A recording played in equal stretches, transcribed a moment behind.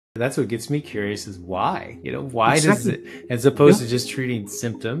That's what gets me curious is why, why does Exactly. it, as opposed Yeah. to just treating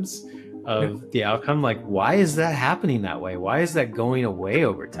symptoms Yeah. of the outcome, like why is that happening that way? Why is that going away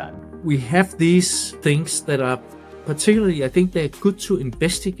over time? We have these things that are particularly, I think they're good to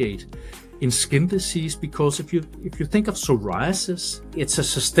investigate in skin disease, because if you think of psoriasis, it's a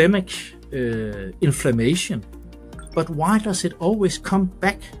systemic inflammation. But why does it always come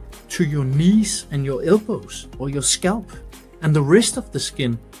back to your knees and your elbows or your scalp and the rest of the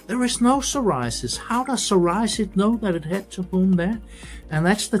skin? There is no psoriasis. How does psoriasis know that it had to home there? And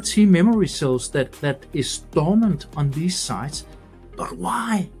that's the T memory cells that is dormant on these sites. But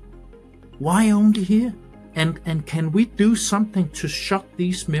why? Why only here? And can we do something to shut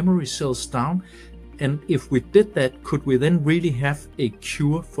these memory cells down? And if we did that, could we then really have a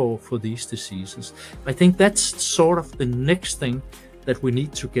cure for these diseases? I think that's sort of the next thing that we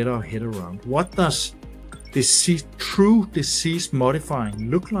need to get our head around. What does true disease modifying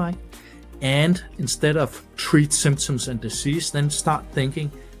look like? And instead of treat symptoms and disease, then start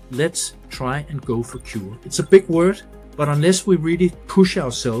thinking, let's try and go for cure. It's a big word, but unless we really push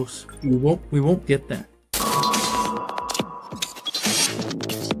ourselves, we won't get there.